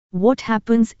What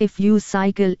happens if you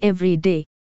cycle every day?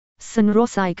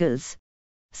 Cycles.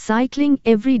 Cycling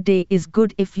every day is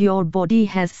good if your body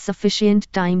has sufficient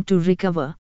time to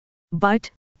recover. But,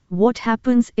 what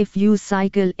happens if you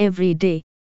cycle every day?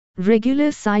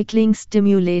 Regular cycling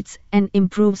stimulates and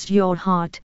improves your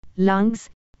heart, lungs,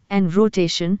 and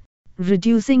rotation,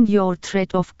 reducing your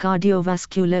threat of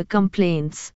cardiovascular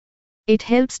complaints. It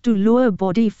helps to lower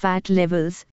body fat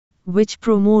levels, which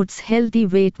promotes healthy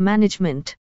weight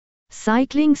management.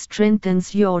 Cycling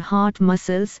strengthens your heart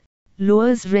muscles,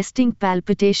 lowers resting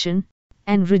palpitation,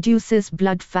 and reduces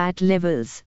blood fat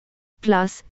levels.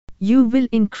 Plus, you will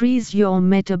increase your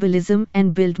metabolism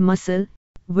and build muscle,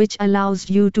 which allows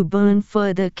you to burn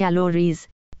further calories,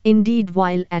 indeed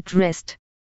while at rest.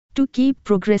 To keep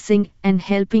progressing and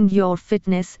helping your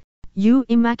fitness, you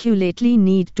immaculately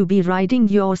need to be riding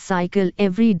your cycle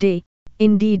every day,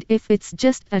 indeed if it's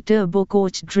just a turbo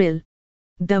coach drill.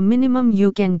 The minimum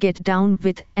you can get down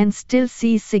with and still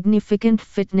see significant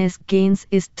fitness gains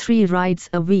is 3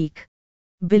 rides a week.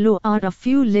 Below are a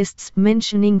few lists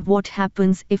mentioning what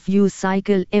happens if you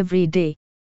cycle every day.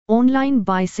 Online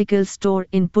bicycle store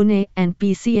in Pune and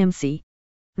PCMC.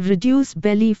 Reduce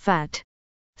belly fat.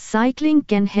 Cycling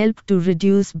can help to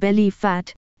reduce belly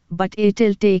fat, but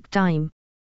it'll take time.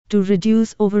 To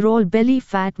reduce overall belly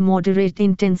fat, moderate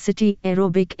intensity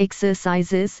aerobic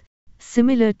exercises,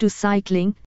 similar to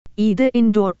cycling, either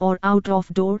indoor or out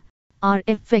of door, are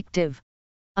effective.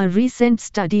 A recent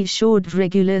study showed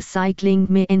regular cycling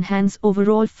may enhance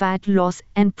overall fat loss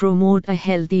and promote a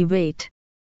healthy weight,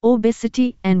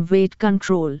 obesity and weight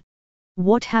control.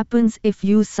 What happens if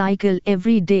you cycle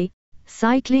every day?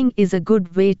 Cycling is a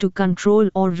good way to control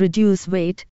or reduce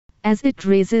weight, as it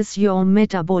raises your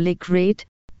metabolic rate,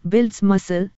 builds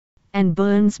muscle, and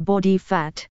burns body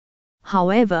fat.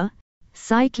 However,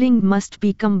 cycling must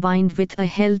be combined with a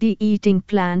healthy eating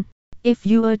plan if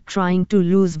you are trying to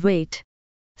lose weight.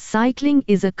 Cycling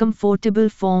is a comfortable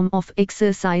form of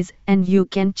exercise and you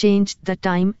can change the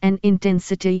time and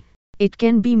intensity. It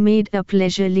can be made up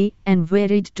leisurely and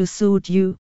varied to suit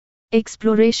you.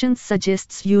 Exploration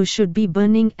suggests you should be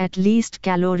burning at least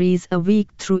calories a week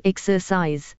through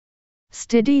exercise.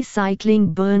 Steady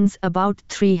cycling burns about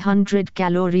 300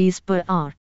 calories per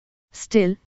hour.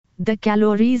 Still, the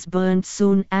calories burned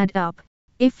soon add up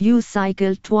if you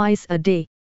cycle twice a day.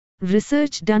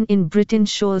 Research done in Britain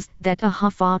shows that a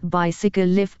half-hour bicycle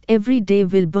lift every day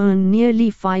will burn nearly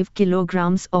 5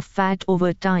 kilograms of fat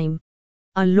over time.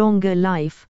 A longer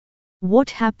life.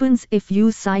 What happens if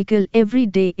you cycle every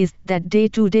day is that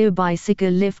day-to-day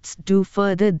bicycle lifts do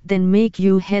further than make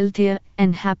you healthier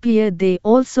and happier. They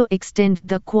also extend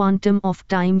the quantum of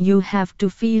time you have to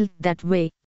feel that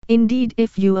way. Indeed,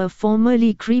 if you are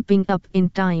formerly creeping up in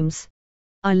times.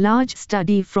 A large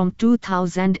study from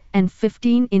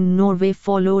 2015 in Norway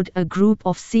followed a group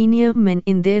of senior men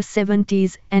in their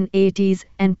 70s and 80s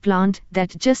and found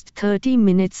that just 30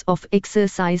 minutes of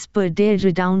exercise per day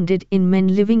redounded in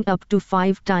men living up to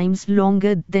 5 times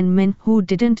longer than men who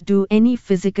didn't do any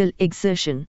physical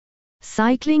exertion.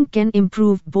 Cycling can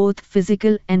improve both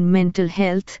physical and mental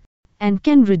health, and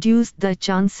can reduce the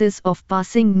chances of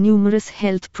passing numerous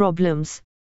health problems.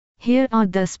 Here are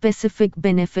the specific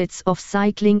benefits of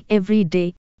cycling every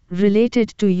day, related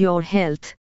to your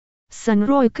health.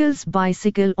 Sunroycle's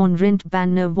bicycle on rent.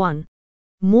 Banner 1.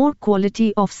 More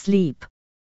quality of sleep.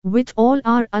 With all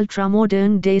our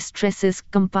ultramodern day stresses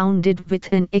compounded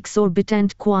with an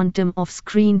exorbitant quantum of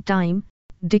screen time,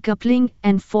 decoupling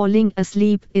and falling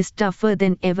asleep is tougher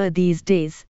than ever these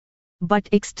days. But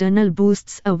external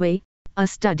boosts away. A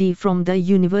study from the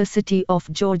University of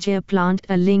Georgia found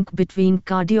a link between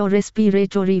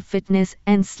cardiorespiratory fitness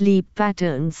and sleep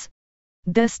patterns.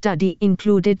 The study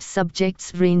included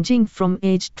subjects ranging from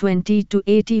age 20 to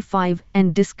 85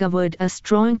 and discovered a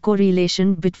strong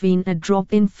correlation between a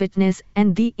drop in fitness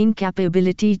and the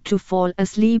incapability to fall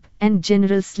asleep and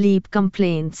general sleep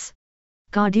complaints.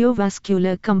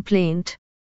 Cardiovascular complaint.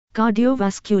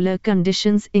 Cardiovascular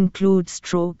conditions include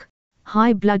stroke,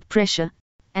 high blood pressure,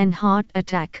 and heart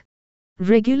attack.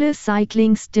 Regular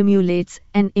cycling stimulates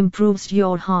and improves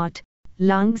your heart,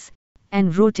 lungs,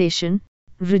 and rotation,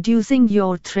 reducing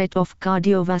your threat of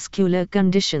cardiovascular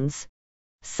conditions.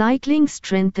 Cycling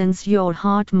strengthens your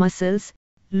heart muscles,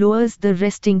 lowers the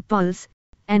resting pulse,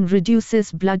 and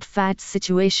reduces blood fat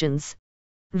situations.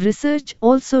 Research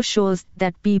also shows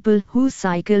that people who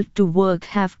cycle to work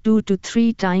have 2 to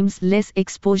 3 times less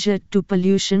exposure to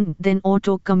pollution than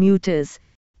auto commuters,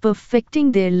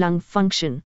 perfecting their lung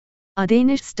function. A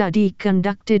Danish study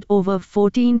conducted over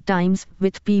 14 times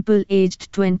with people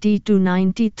aged 20 to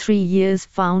 93 years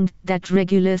found that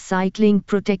regular cycling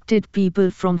protected people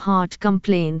from heart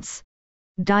complaints.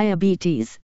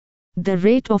 Diabetes. The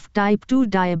rate of type 2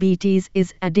 diabetes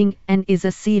is adding and is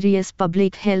a serious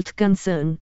public health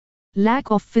concern. Lack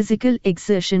of physical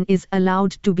exertion is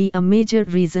allowed to be a major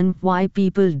reason why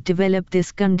people develop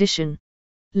this condition.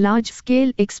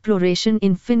 Large-scale exploration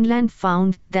in Finland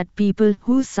found that people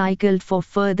who cycled for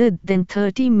further than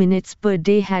 30 minutes per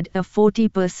day had a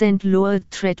 40% lower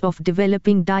threat of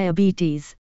developing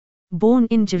diabetes. Bone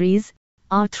injuries,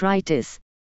 arthritis.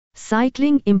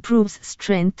 Cycling improves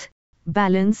strength,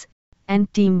 balance, and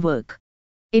teamwork.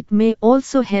 It may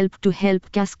also help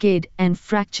cascade and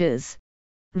fractures.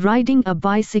 Riding a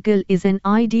bicycle is an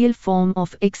ideal form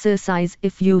of exercise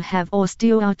if you have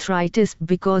osteoarthritis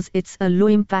because it's a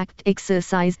low-impact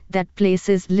exercise that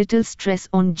places little stress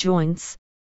on joints.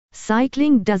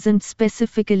 Cycling doesn't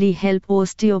specifically help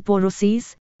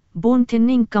osteoporosis, bone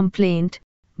thinning complaint,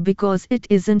 because it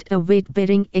isn't a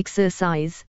weight-bearing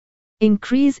exercise.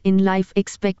 Increase in life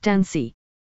expectancy.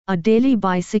 A daily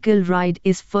bicycle ride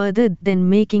is further than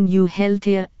making you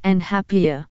healthier and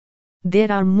happier.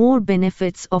 There are more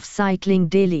benefits of cycling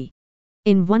daily.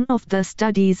 In one of the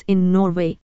studies in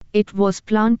Norway, it was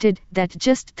planted that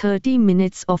just 30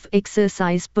 minutes of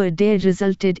exercise per day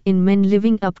resulted in men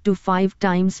living up to 5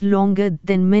 times longer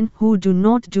than men who do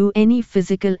not do any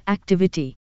physical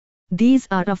activity. These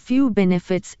are a few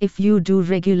benefits if you do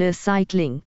regular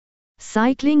cycling.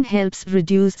 Cycling helps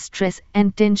reduce stress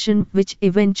and tension, which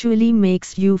eventually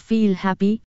makes you feel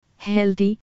happy,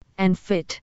 healthy, and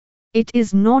fit. It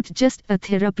is not just a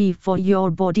therapy for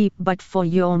your body but for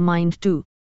your mind too.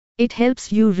 It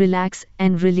helps you relax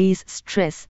and release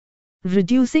stress.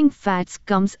 Reducing fats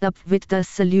comes up with the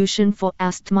solution for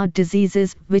asthma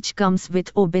diseases, which comes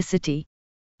with obesity.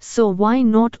 So why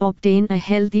not obtain a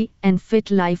healthy and fit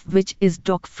life which is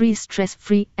doc-free,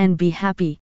 stress-free, and be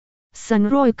happy?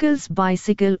 Sunroycle's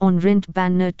bicycle on rent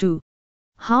banner 2.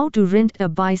 How to rent a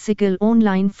bicycle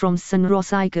online from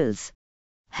Sunrocycles.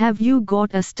 Have you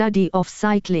got a study of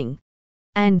cycling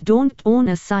and don't own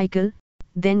a cycle?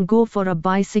 Then go for a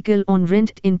bicycle on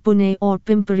rent in Pune or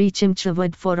Pimpri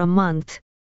Chimchawad for a month.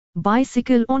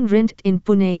 Bicycle on rent in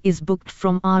Pune is booked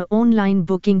from our online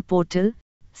booking portal.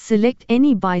 Select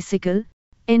any bicycle,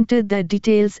 enter the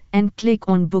details and click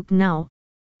on book now.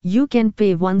 You can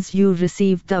pay once you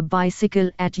receive the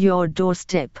bicycle at your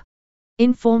doorstep.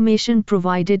 Information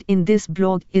provided in this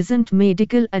blog isn't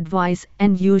medical advice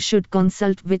and you should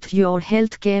consult with your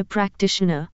healthcare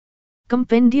practitioner.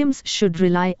 Compendiums should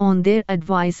rely on their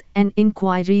advice and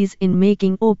inquiries in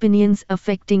making opinions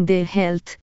affecting their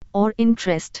health or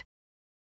interest.